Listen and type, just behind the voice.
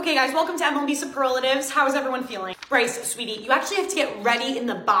Okay guys, welcome to MLB Superlatives. How is everyone feeling? Bryce, sweetie, you actually have to get ready in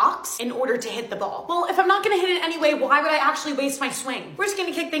the box in order to hit the ball. Well, if I'm not gonna hit it anyway, why would I actually waste my swing? We're just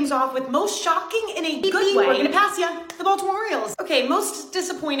gonna kick things off with most shocking in a good way. We're gonna pass ya, the Baltimore Orioles. Okay, most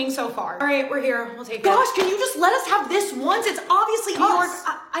disappointing so far. All right, we're here, we'll take it. Gosh, can you just let us have this once? It's obviously New York.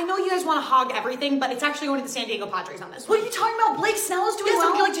 I know you guys wanna hog everything, but it's actually going to the San Diego Padres on this one. What are you talking about? Blake Snell is doing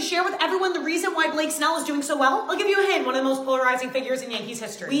well? Would you like to share with everyone the reason why Blake Snell is doing so well? I'll give you a hint, one of the most polarizing figures in Yankees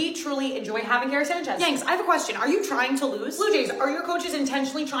history. We truly enjoy having Gary Sanchez. Yanks, I have a question. Are you trying to lose? Blue Jays, are your coaches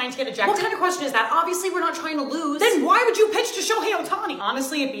intentionally trying to get ejected? What kind of question is that? Obviously, we're not trying to lose. Then why would you pitch to Shohei Ohtani?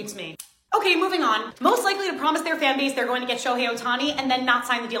 Honestly, it beats me. Okay, moving on. Most likely to promise their fan base they're going to get Shohei Ohtani and then not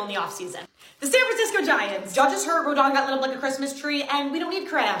sign the deal in the offseason. The San Francisco Giants. Judges hurt, Rodon got lit up like a Christmas tree, and we don't need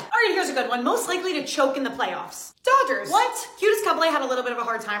credit. All right, here's a good one. Most likely to choke in the playoffs. Dodgers. What? Cutest couple I had a little bit of a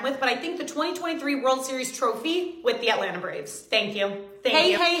hard time with, but I think the 2023 World Series trophy with the Atlanta Braves. Thank you.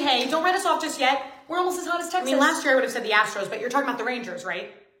 Thank you. Hey, don't write us off just yet. We're almost as hot as Texas. I mean, last year I would have said the Astros, but you're talking about the Rangers,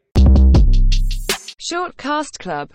 right? Short Cast Club.